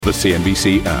The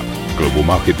CNBC app. Global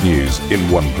market news in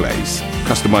one place.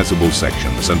 Customizable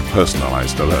sections and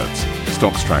personalized alerts.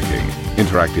 Stocks tracking,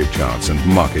 interactive charts and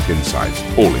market insights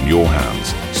all in your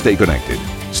hands. Stay connected.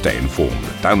 Stay informed.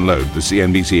 Download the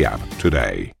CNBC app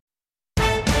today.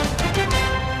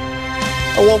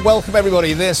 A warm welcome,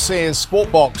 everybody. This is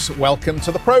Sportbox. Welcome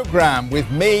to the programme with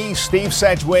me, Steve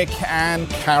Sedgwick, and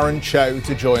Karen Cho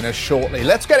to join us shortly.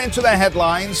 Let's get into their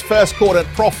headlines. First quarter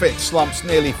profit slumps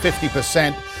nearly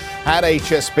 50% at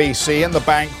HSBC, and the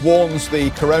bank warns the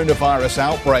coronavirus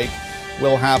outbreak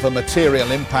will have a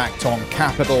material impact on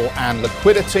capital and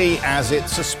liquidity as it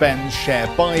suspends share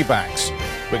buybacks.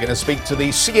 We're going to speak to the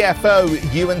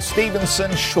CFO, Ewan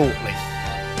Stevenson, shortly.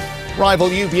 Rival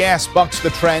UBS bucks the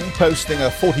trend, posting a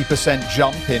 40%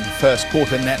 jump in first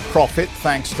quarter net profit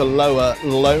thanks to lower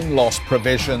loan loss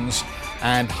provisions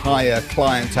and higher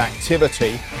client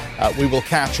activity. We will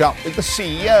catch up with the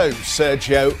CEO,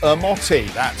 Sergio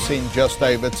Ermotti. That's in just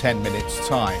over 10 minutes'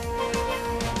 time.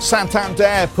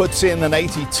 Santander puts in an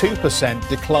 82%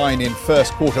 decline in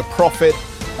first quarter profit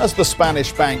as the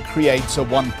Spanish bank creates a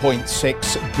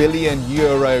 1.6 billion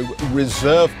euro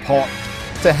reserve pot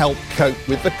to help cope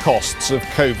with the costs of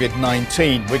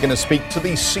COVID-19. We're going to speak to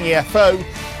the CFO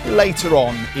later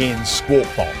on in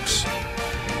Squawkbox.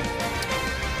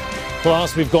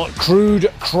 Plus, we've got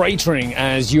crude cratering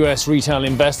as US retail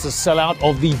investors sell out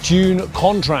of the June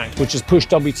contract, which has pushed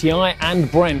WTI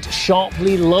and Brent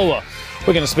sharply lower.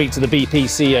 We're going to speak to the BP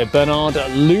CEO, Bernard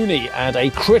Looney, at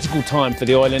a critical time for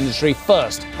the oil industry,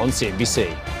 first on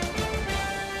CNBC.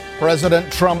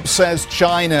 President Trump says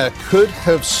China could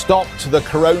have stopped the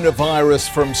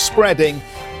coronavirus from spreading,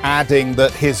 adding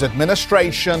that his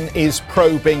administration is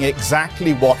probing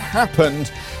exactly what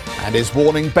happened and is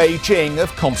warning Beijing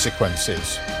of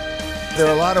consequences. There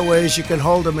are a lot of ways you can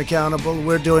hold them accountable.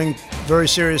 We're doing very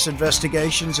serious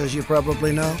investigations, as you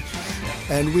probably know,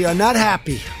 and we are not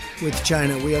happy with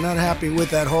China. We are not happy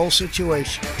with that whole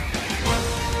situation.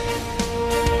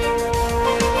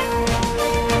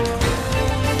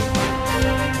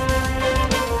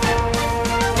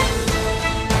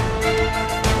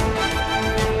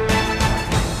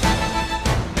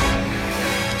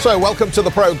 So welcome to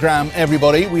the programme,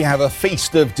 everybody. We have a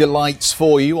feast of delights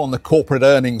for you on the corporate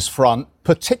earnings front,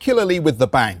 particularly with the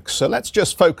banks. So let's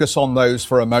just focus on those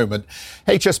for a moment.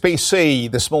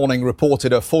 HSBC this morning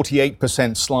reported a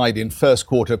 48% slide in first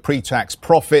quarter pre-tax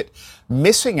profit,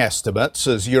 missing estimates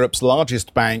as Europe's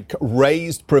largest bank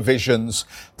raised provisions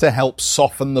to help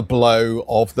soften the blow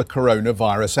of the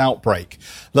coronavirus outbreak.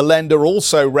 The lender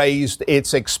also raised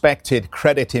its expected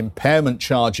credit impairment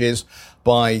charges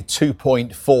by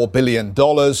 $2.4 billion,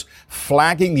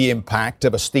 flagging the impact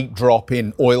of a steep drop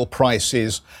in oil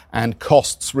prices and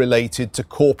costs related to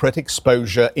corporate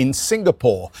exposure in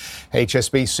Singapore.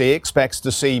 HSBC expects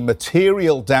to see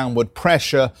material downward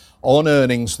pressure on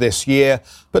earnings this year,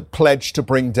 but pledged to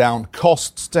bring down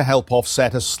costs to help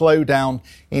offset a slowdown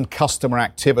in customer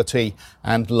activity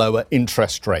and lower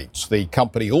interest rates. The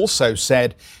company also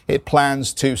said it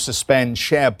plans to suspend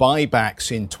share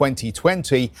buybacks in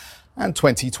 2020 and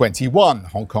 2021.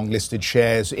 Hong Kong listed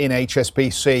shares in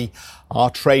HSBC are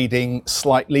trading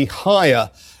slightly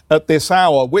higher at this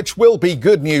hour, which will be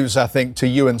good news, I think, to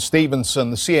Ewan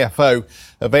Stevenson, the CFO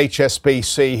of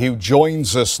HSBC, who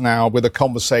joins us now with a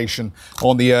conversation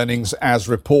on the earnings as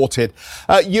reported.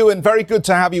 Ewan, very good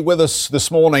to have you with us this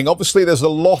morning. Obviously, there's a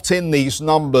lot in these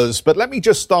numbers, but let me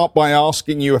just start by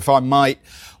asking you, if I might,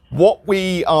 what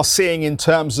we are seeing in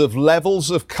terms of levels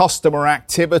of customer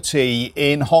activity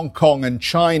in Hong Kong and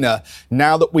China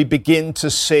now that we begin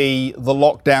to see the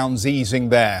lockdowns easing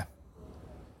there.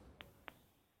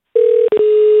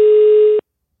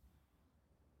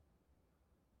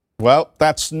 Well,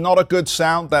 that's not a good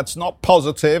sound. That's not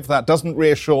positive. That doesn't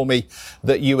reassure me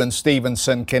that Ewan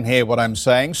Stevenson can hear what I'm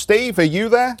saying. Steve, are you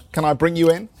there? Can I bring you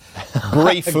in?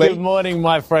 Briefly. Good morning,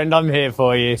 my friend. I'm here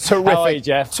for you. Terrific, how are you,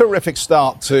 Jeff? Terrific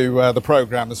start to the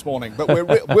programme this morning. But we'll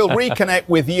reconnect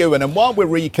with Ewan. And while we're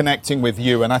reconnecting with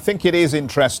Ewan, I think it is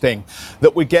interesting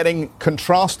that we're getting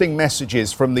contrasting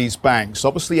messages from these banks.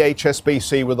 Obviously,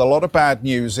 HSBC with a lot of bad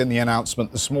news in the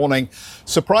announcement this morning.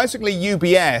 Surprisingly,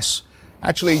 UBS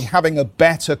actually having a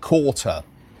better quarter.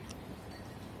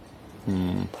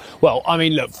 Well, I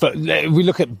mean, look, if we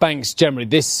look at banks generally,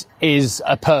 this is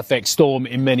a perfect storm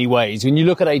in many ways. When you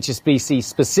look at HSBC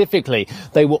specifically,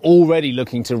 they were already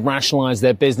looking to rationalise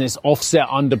their business, offset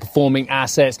underperforming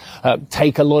assets,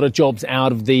 take a lot of jobs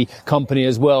out of the company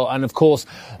as well. And of course,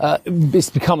 it's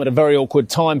become at a very awkward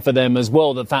time for them as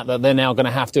well, the fact that they're now going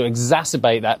to have to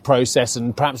exacerbate that process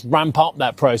and perhaps ramp up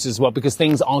that process as well, because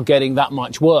things are getting that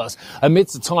much worse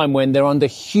amidst a time when they're under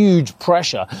huge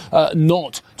pressure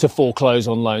not to foreclose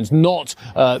on loans, not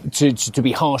to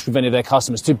be harsh with any of their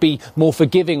customers, to be more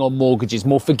forgiving on mortgages,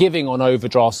 more forgiving on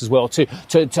overdrafts as well, to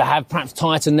have perhaps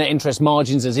tighter net interest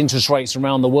margins as interest rates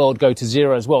around the world go to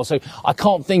zero as well. So I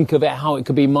can't think of it how it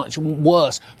could be much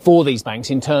worse for these banks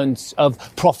in terms of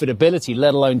profitability,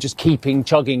 let alone just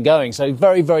chugging going. So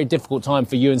very, very difficult time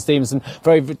for you and Stevenson,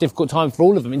 very difficult time for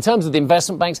all of them. In terms of the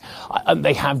investment banks,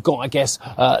 they have got, I guess,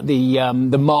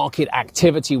 the market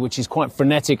activity, which is quite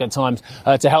frenetic at times,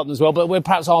 to help them as well. But we'll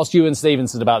perhaps ask you and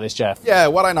Stevenson about this, Jeff. Yeah,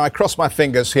 why don't I cross my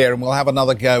fingers here and we'll have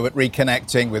another go at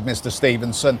reconnecting with Mr.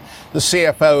 Stevenson, the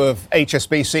CFO of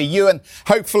HSBC. Ewan,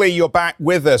 hopefully you're back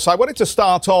with us. I wanted to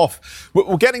start off,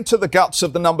 we'll get into the guts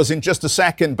of the numbers in just a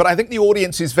second, but I think the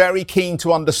audience is very keen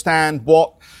to understand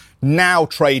what now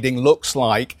trading looks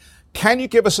like. Can you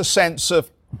give us a sense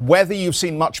of whether you've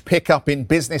seen much pickup in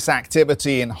business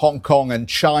activity in Hong Kong and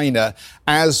China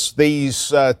as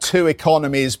these two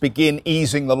economies begin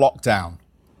easing the lockdown?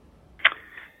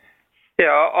 Yeah,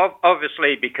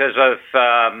 obviously because of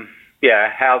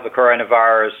how the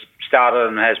coronavirus started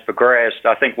and has progressed,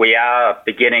 I think we are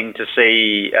beginning to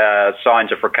see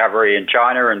signs of recovery in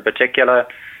China in particular,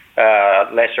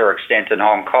 lesser extent in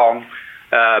Hong Kong.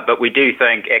 But we do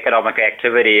think economic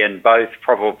activity in both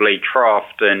probably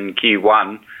troughed in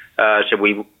Q1. So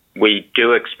we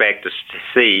do expect to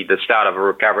see the start of a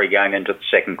recovery going into the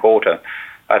second quarter.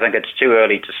 I think it's too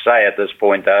early to say at this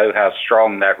point, though, how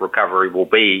strong that recovery will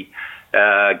be,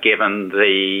 given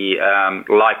the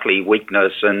likely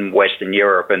weakness in Western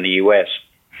Europe and the US.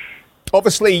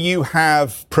 Obviously, you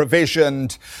have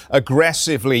provisioned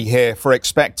aggressively here for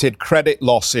expected credit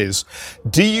losses.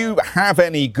 Do you have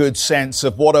any good sense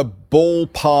of what a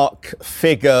ballpark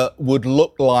figure would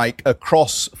look like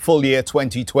across full year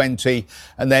 2020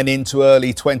 and then into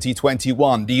early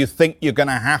 2021? Do you think you're going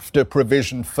to have to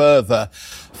provision further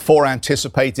for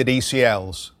anticipated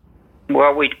ECLs?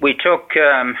 Well, we took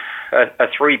a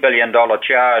 $3 billion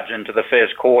charge into the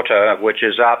first quarter, which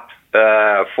is up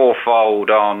fourfold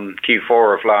on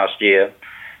Q4 of last year,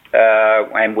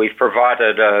 and we've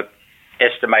provided an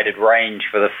estimated range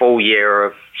for the full year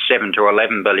of $7 to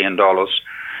 $11 billion.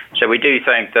 So we do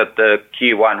think that the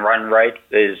Q1 run rate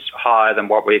is higher than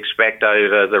what we expect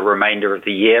over the remainder of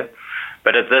the year.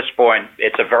 But at this point,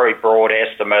 it's a very broad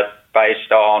estimate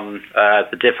based on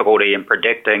the difficulty in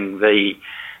predicting the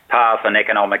path and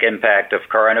economic impact of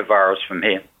coronavirus from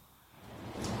here.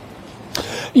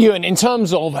 Ewan, in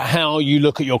terms of how you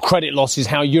look at your credit losses,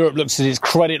 how Europe looks at its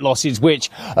credit losses, which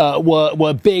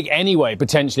were big anyway,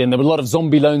 potentially, and there were a lot of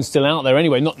zombie loans still out there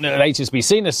anyway, not at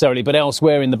HSBC necessarily, but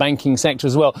elsewhere in the banking sector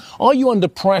as well. Are you under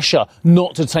pressure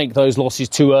not to take those losses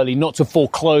too early, not to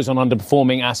foreclose on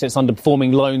underperforming assets,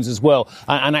 underperforming loans as well,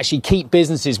 and actually keep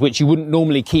businesses which you wouldn't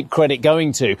normally keep credit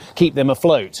going to, keep them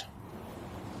afloat?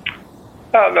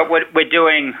 Look, we're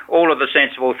doing all of the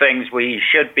sensible things we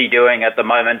should be doing at the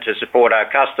moment to support our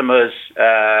customers,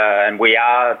 and we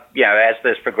are, as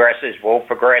this progresses, we'll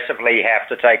progressively have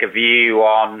to take a view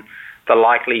on the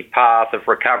likely path of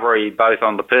recovery, both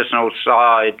on the personal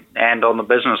side and on the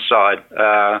business side.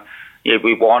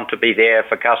 We want to be there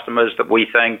for customers that we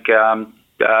think can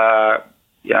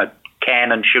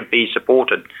and should be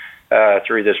supported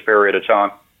through this period of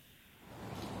time.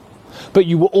 But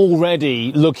you were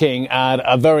already looking at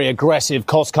a very aggressive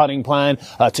cost-cutting plan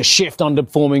to shift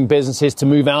underperforming businesses, to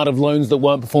move out of loans that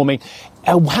weren't performing.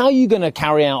 How are you going to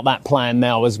carry out that plan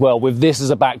now as well, with this as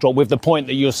a backdrop, with the point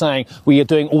that you're saying we are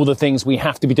doing all the things we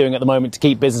have to be doing at the moment to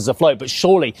keep business afloat, but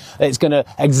surely it's going to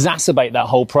exacerbate that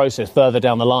whole process further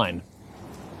down the line?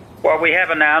 Well, we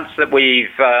have announced that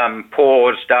we've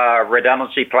paused our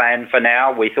redundancy plan for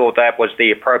now. We thought that was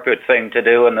the appropriate thing to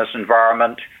do in this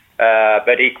environment.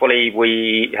 But equally,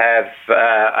 we have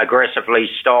aggressively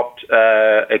stopped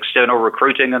external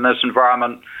recruiting in this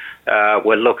environment.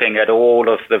 We're looking at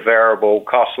all of the variable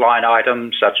cost line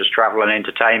items, such as travel and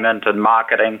entertainment and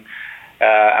marketing.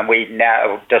 And we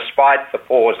now, despite the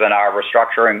pause in our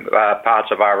restructuring,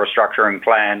 parts of our restructuring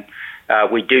plan,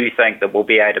 we do think that we'll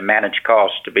be able to manage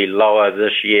costs to be lower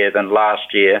this year than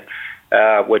last year,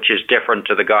 which is different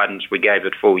to the guidance we gave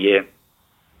at full year.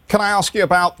 Can I ask you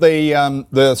about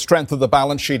the strength of the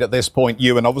balance sheet at this point,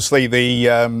 Ewan? Obviously, the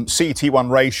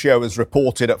CET1 ratio is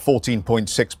reported at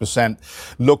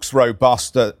 14.6%, looks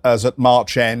robust as at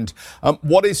March end.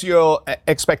 What is your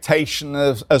expectation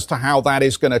as to how that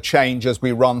is going to change as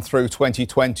we run through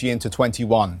 2020 into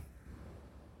 21?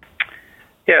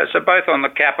 Yeah, so both on the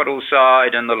capital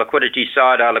side and the liquidity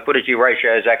side, our liquidity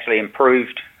ratio has actually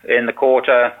improved in the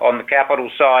quarter. On the capital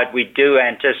side, we do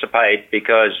anticipate,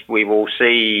 because we will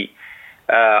see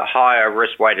higher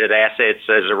risk-weighted assets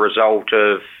as a result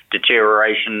of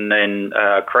deterioration in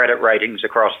credit ratings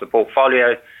across the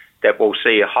portfolio, that we'll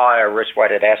see a higher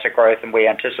risk-weighted asset growth than we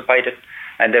anticipated.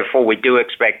 And therefore, we do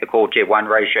expect the Core Tier 1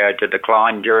 ratio to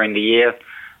decline during the year.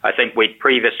 I think we'd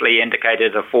previously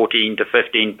indicated a 14 to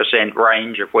 15%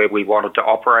 range of where we wanted to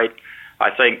operate. I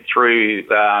think through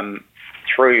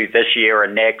this year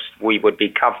and next, we would be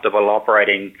comfortable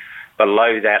operating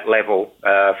below that level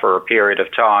for a period of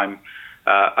time.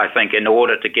 I think in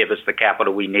order to give us the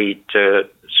capital we need to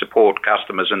support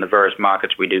customers in the various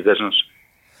markets we do business.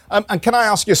 And can I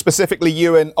ask you specifically,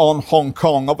 Ewan, on Hong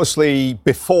Kong? Obviously,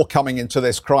 before coming into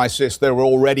this crisis, there were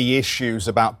already issues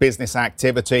about business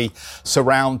activity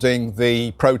surrounding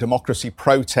the pro-democracy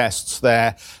protests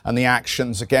there and the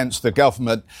actions against the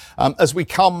government. As we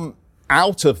come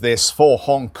out of this for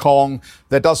Hong Kong,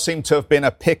 there does seem to have been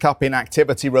a pickup in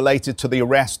activity related to the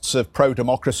arrests of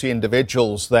pro-democracy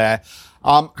individuals there.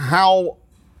 How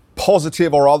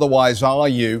positive or otherwise are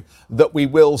you that we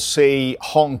will see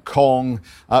Hong Kong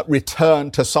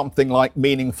return to something like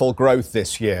meaningful growth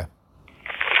this year?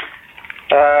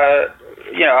 I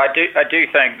do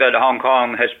think that Hong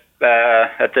Kong has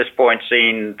at this point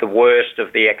seen the worst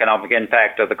of the economic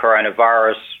impact of the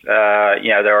coronavirus.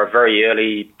 There are very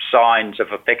early signs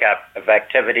of a pickup of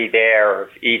activity there, of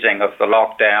easing of the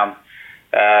lockdown.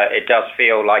 It does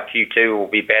feel like Q2 will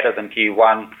be better than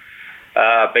Q1.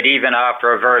 But even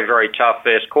after a very, very tough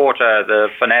first quarter, the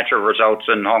financial results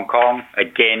in Hong Kong,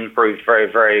 again, proved very,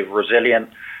 very resilient.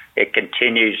 It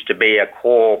continues to be a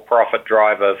core profit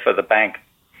driver for the bank.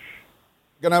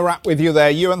 Going to wrap with you there.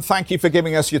 Ewan, thank you for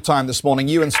giving us your time this morning.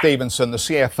 Ewan Stevenson, the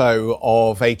CFO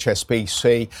of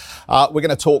HSBC. We're going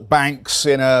to talk banks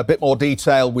in a bit more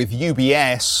detail with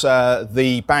UBS.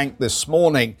 The bank this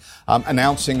morning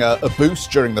announcing a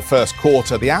boost during the first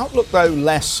quarter. The outlook, though,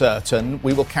 less certain.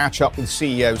 We will catch up with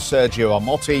CEO Sergio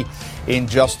Ermotti in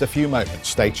just a few moments.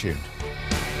 Stay tuned.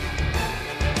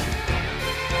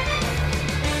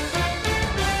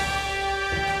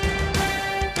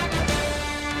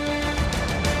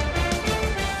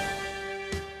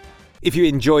 If you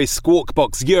enjoy Squawk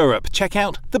Box Europe, check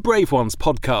out the Brave Ones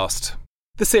podcast.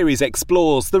 The series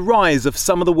explores the rise of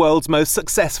some of the world's most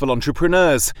successful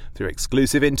entrepreneurs. Through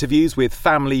exclusive interviews with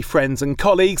family, friends and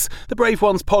colleagues, the Brave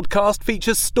Ones podcast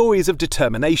features stories of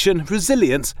determination,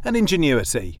 resilience and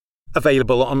ingenuity.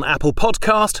 Available on Apple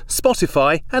Podcast,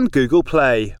 Spotify and Google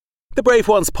Play. The Brave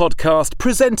Ones podcast,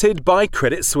 presented by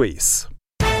Credit Suisse.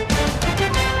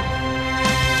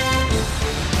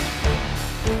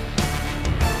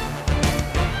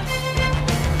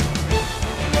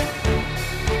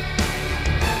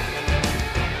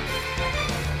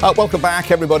 Welcome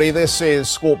back, everybody. This is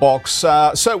Squawk Box.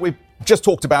 So we've just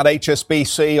talked about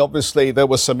HSBC. Obviously, there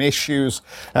were some issues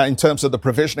in terms of the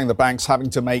provisioning the bank's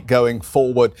having to make going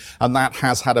forward, and that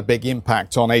has had a big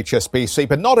impact on HSBC.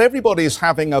 But not everybody is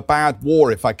having a bad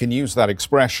war, if I can use that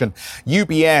expression.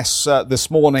 UBS this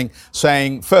morning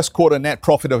saying first quarter net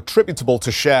profit attributable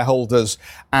to shareholders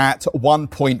at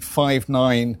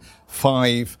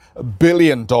 $1.595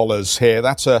 billion here.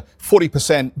 That's a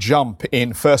 40% jump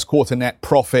in first quarter net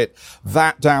profit.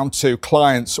 That down to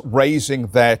clients raising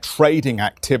their trading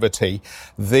activity.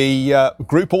 The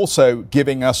group also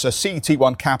giving us a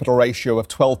CET1 capital ratio of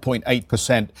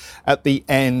 12.8% at the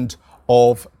end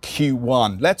of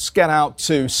Q1. Let's get out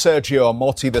to Sergio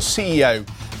Ermotti, the CEO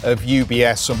of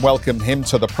UBS, and welcome him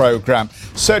to the program.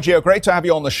 Sergio, great to have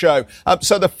you on the show.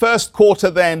 So the first quarter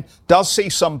then does see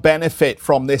some benefit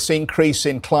from this increase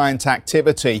in client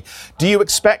activity. Do you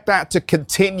expect that to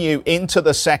continue into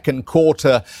the second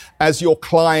quarter as your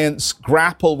clients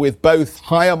grapple with both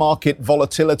higher market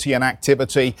volatility and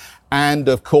activity and,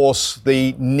 of course,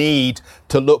 the need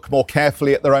to look more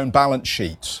carefully at their own balance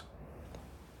sheets?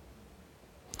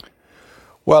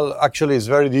 Well, actually, it's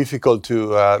very difficult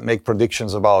to make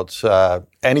predictions about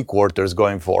any quarters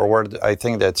going forward. I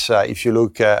think that if you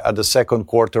look at the second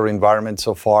quarter environment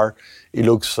so far, it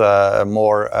looks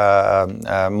more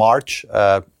March,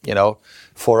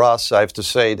 for us, I have to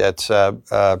say that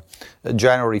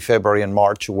January, February, and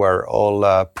March were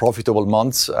all profitable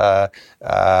months,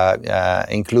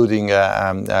 including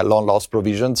loan loss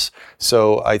provisions.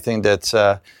 So I think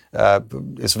that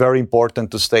it's very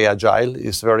important to stay agile.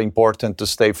 It's very important to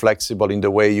stay flexible in the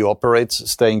way you operate,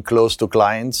 staying close to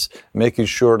clients, making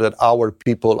sure that our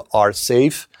people are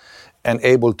safe and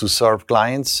able to serve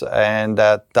clients. And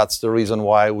that's the reason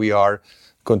why we are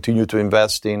continue to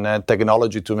invest in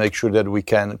technology to make sure that we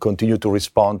can continue to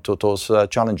respond to those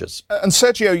challenges. And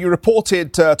Sergio, you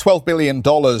reported $12 billion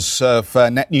of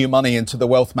net new money into the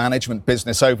wealth management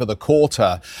business over the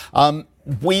quarter.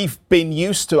 We've been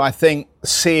used to, I think,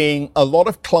 seeing a lot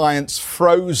of clients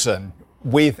frozen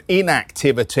with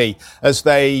inactivity as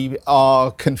they are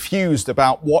confused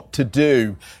about what to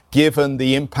do given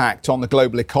the impact on the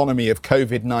global economy of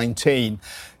COVID-19.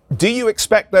 Do you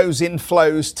expect those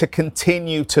inflows to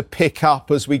continue to pick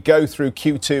up as we go through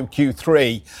Q2,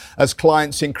 Q3, as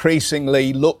clients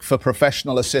increasingly look for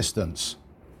professional assistance?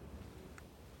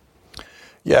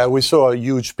 Yeah, we saw a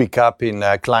huge pickup in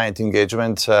client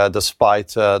engagement despite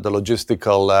the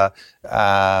logistical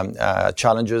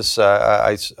challenges.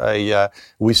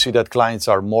 We see that clients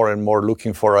are more and more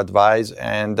looking for advice,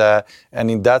 and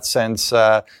in that sense,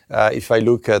 if I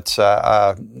look at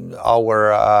our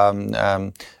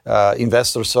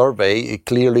investor survey, it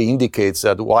clearly indicates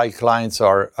that while clients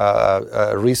are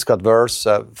risk adverse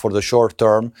for the short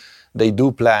term, they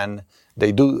do plan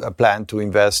to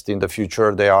invest in the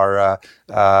future. They are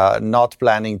not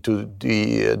planning to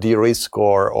de-risk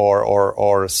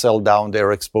or sell down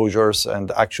their exposures,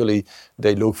 and actually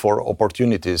they look for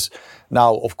opportunities.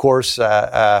 Now, of course,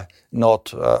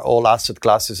 not all asset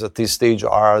classes at this stage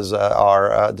are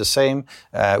the same.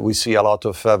 We see a lot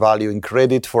of value in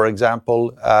credit, for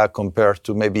example, compared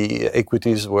to maybe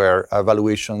equities, where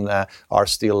valuation are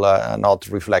still not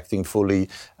reflecting fully,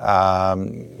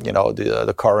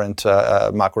 the current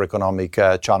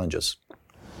macroeconomic challenges.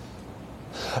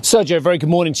 Sergio, very good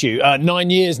morning to you. 9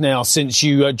 years now since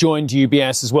you joined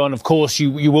UBS as well, and of course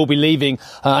you will be leaving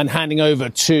and handing over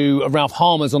to Ralph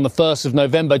Hamers on the 1st of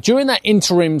November. During that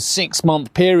interim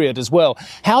 6-month period as well,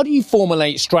 how do you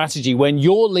formulate strategy when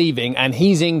you're leaving and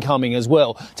he's incoming as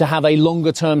well, to have a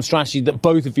longer term strategy that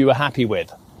both of you are happy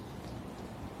with?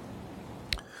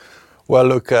 Well,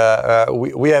 look,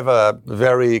 we have a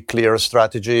very clear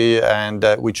strategy, and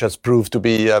which has proved to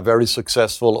be very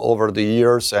successful over the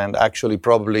years. And actually,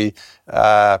 probably,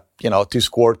 this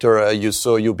quarter you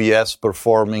saw UBS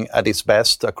performing at its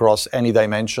best across any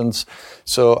dimensions.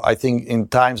 So I think in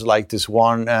times like this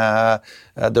one,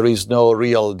 there is no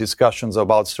real discussions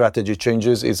about strategy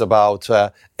changes. It's about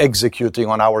executing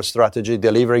on our strategy,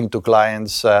 delivering to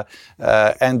clients,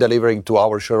 and delivering to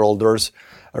our shareholders.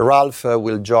 Ralph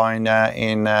will join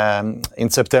in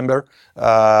September.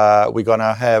 We're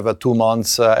gonna have a 2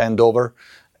 months handover,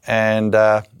 and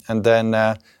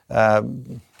then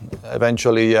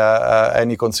eventually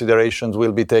any considerations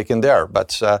will be taken there.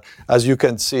 But as you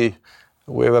can see,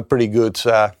 we have a pretty good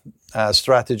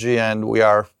strategy, and we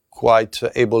are quite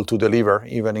able to deliver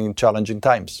even in challenging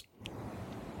times.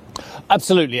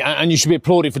 Absolutely, and you should be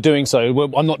applauded for doing so.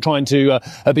 I'm not trying to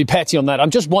be petty on that. I'm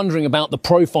just wondering about the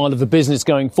profile of the business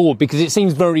going forward, because it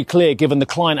seems very clear, given the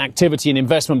client activity in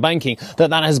investment banking,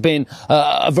 that has been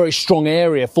a very strong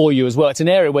area for you as well. It's an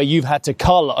area where you've had to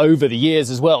cull over the years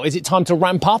as well. Is it time to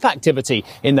ramp up activity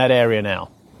in that area now?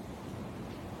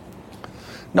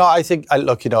 No, I think,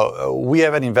 look, we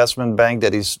have an investment bank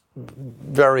that is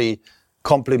very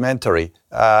complementary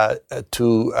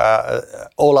to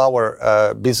all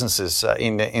our businesses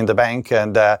in the bank,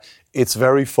 and it's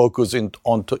very focused in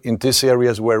these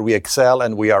areas where we excel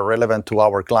and we are relevant to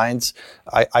our clients.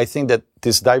 I think that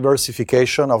this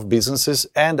diversification of businesses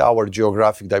and our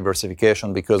geographic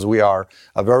diversification, because we are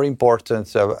a very important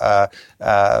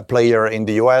player in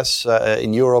the US,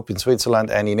 in Europe, in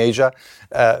Switzerland, and in Asia,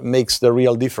 makes the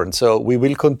real difference. So we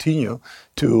will continue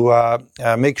to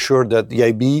make sure that the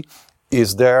IB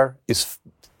is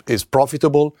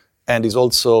profitable and is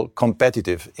also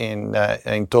competitive in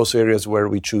those areas where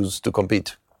we choose to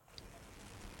compete.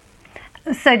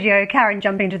 Sergio, Karen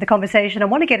jumping into the conversation. I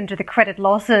want to get into the credit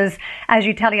losses as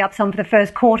you tally up some for the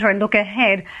first quarter and look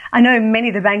ahead. I know many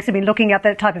of the banks have been looking at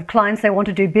the type of clients they want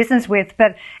to do business with,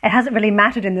 but it hasn't really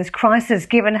mattered in this crisis,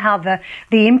 given how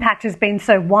the impact has been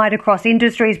so wide across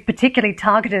industries, particularly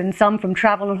targeted in some from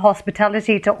travel and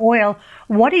hospitality to oil.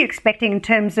 What are you expecting in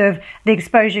terms of the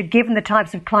exposure, given the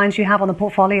types of clients you have on the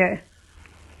portfolio?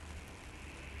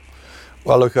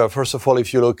 Well, look, first of all,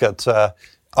 if you look at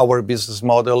our business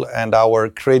model and our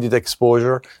credit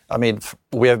exposure. I mean,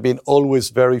 we have been always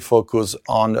very focused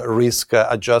on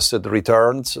risk-adjusted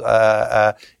returns.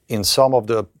 In some of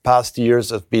the past years,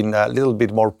 have been a little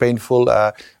bit more painful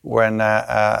when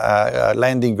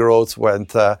lending growth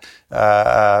went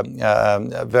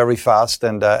very fast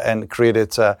and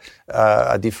created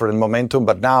a different momentum.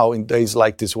 But now, in days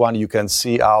like this one, you can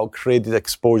see how credit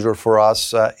exposure for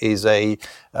us is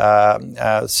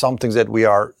something that we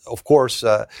are, of course,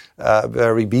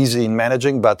 very busy in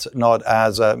managing, but not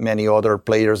as many other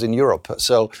players in Europe.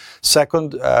 So,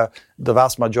 second, the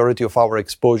vast majority of our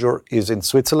exposure is in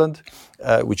Switzerland,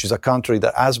 which is a country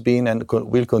that has been and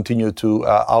will continue to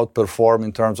outperform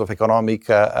in terms of economic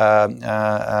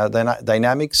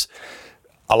dynamics.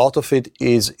 A lot of it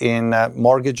is in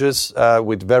mortgages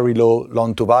with very low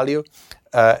loan-to-value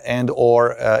and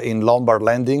or in Lombard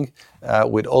lending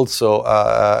with also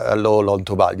a low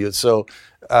loan-to-value. So,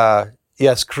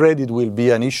 yes, credit will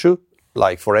be an issue,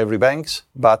 like for every bank,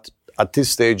 but at this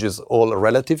stage is all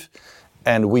relative.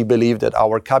 And we believe that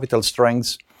our capital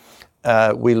strengths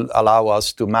will allow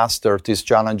us to master these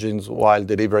challenges while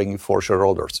delivering for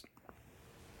shareholders.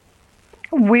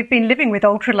 We've been living with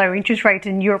ultra-low interest rates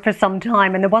in Europe for some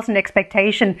time, and there was an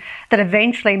expectation that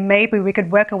eventually maybe we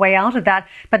could work our way out of that.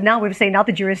 But now we've seen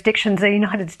other jurisdictions, the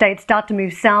United States, start to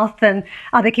move south and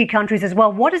other key countries as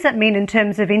well. What does that mean in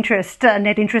terms of interest,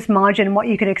 net interest margin, and what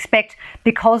you can expect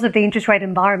because of the interest rate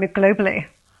environment globally?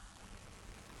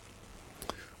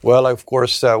 Well, of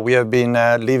course, we have been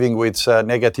living with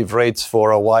negative rates for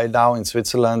a while now in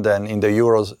Switzerland and in the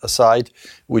euro side,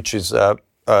 which is, a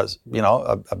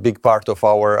big part of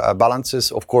our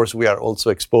balances. Of course, we are also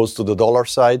exposed to the dollar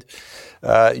side.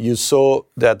 You saw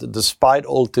that despite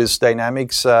all these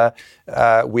dynamics,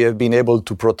 we have been able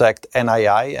to protect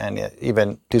NII and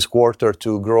even this quarter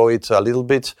to grow it a little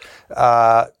bit.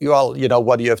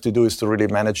 What you have to do is to really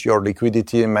manage your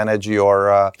liquidity and manage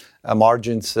your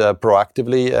margins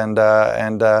proactively,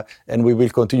 and we will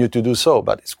continue to do so.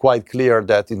 But it's quite clear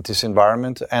that in this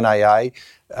environment, NII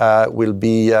will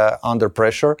be under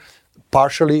pressure.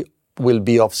 Partially will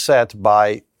be offset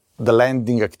by the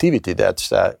lending activity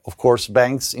that, of course,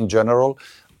 banks in general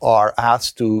are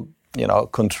asked to,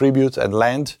 contribute and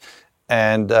lend.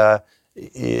 And,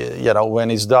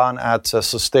 when it's done at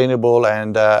sustainable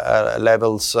and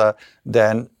levels,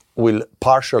 then will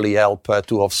partially help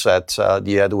to offset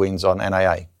the headwinds on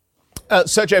NII.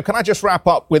 Sergio, can I just wrap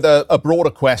up with a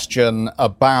broader question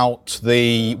about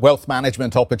the wealth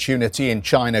management opportunity in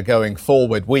China going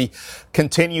forward? We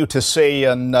continue to see,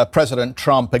 and President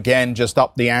Trump again just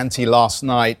upped the ante last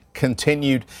night,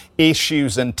 continued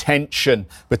issues and tension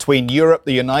between Europe,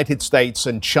 the United States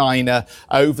and China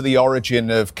over the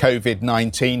origin of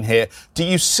COVID-19 here. Do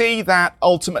you see that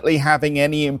ultimately having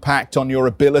any impact on your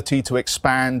ability to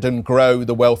expand and grow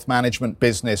the wealth management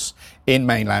business in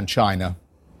mainland China?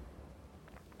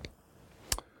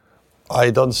 I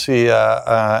don't see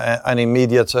an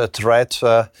immediate threat.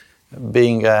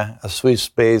 Being a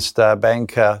Swiss-based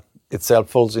bank itself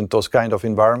falls in those kind of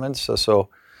environments. So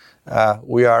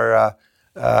we are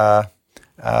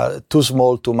too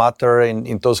small to matter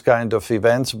in those kind of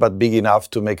events, but big enough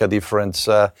to make a difference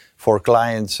for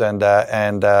clients and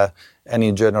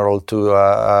in general to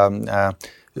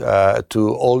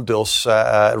all those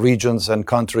regions and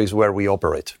countries where we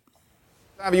operate.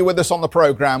 Have you with us on the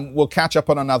programme? We'll catch up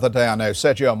on another day, I know.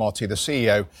 Sergio Ermotti, the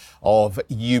CEO of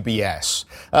UBS.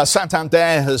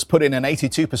 Santander has put in an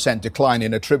 82% decline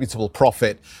in attributable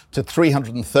profit to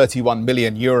 331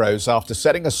 million euros after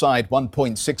setting aside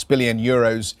 1.6 billion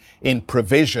euros in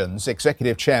provisions.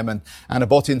 Executive Chairman Ana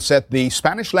Botín said the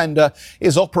Spanish lender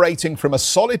is operating from a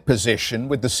solid position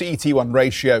with the CET1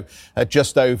 ratio at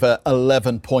just over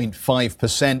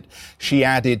 11.5%. She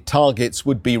added targets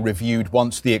would be reviewed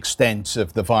once the extent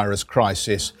of the virus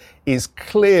crisis is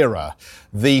clearer.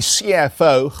 The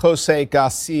CFO, José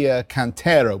García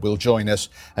Cantero, will join us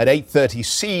at 8:30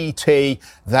 CET.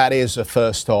 That is a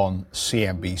first on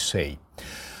CNBC.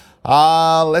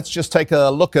 Let's just take a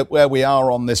look at where we are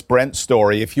on this Brent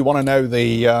story. If you want to know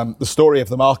the story of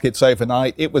the markets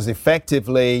overnight, it was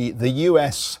effectively the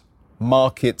US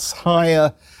markets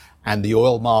higher and the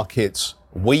oil markets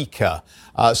weaker.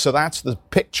 So that's the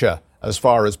picture as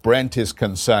far as Brent is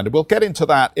concerned. We'll get into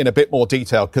that in a bit more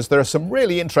detail because there are some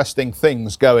really interesting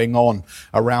things going on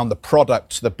around the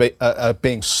products that are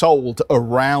being sold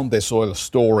around this oil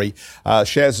story.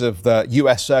 Shares of the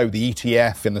USO, the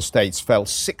ETF in the States, fell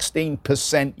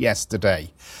 16%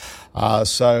 yesterday.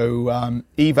 So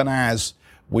even as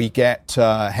we get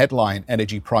headline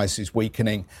energy prices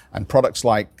weakening and products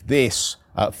like this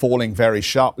falling very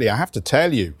sharply, I have to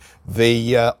tell you,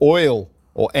 the oil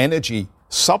or energy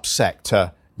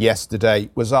subsector yesterday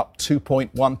was up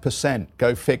 2.1%.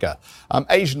 Go figure.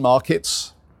 Asian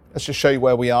markets, let's just show you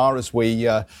where we are as we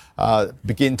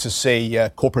begin to see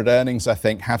corporate earnings, I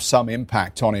think, have some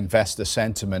impact on investor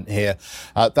sentiment here.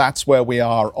 That's where we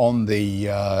are on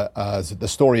the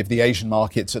story of the Asian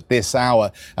markets at this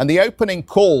hour. And the opening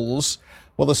calls,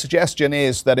 well, the suggestion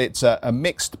is that it's a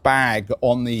mixed bag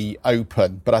on the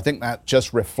open, but I think that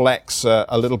just reflects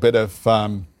a little bit of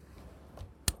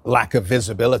lack of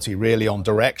visibility, really, on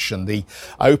direction. The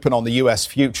open on the US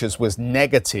futures was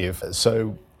negative,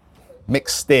 so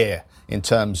mixed steer in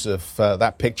terms of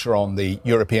that picture on the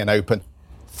European Open.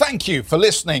 Thank you for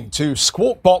listening to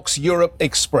Squawk Box Europe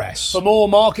Express. For more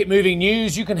market-moving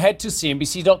news, you can head to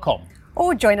CNBC.com.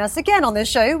 Or join us again on the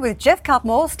show with Jeff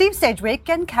Cutmore, Steve Sedgwick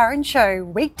and Karen Cho,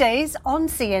 weekdays on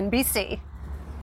CNBC.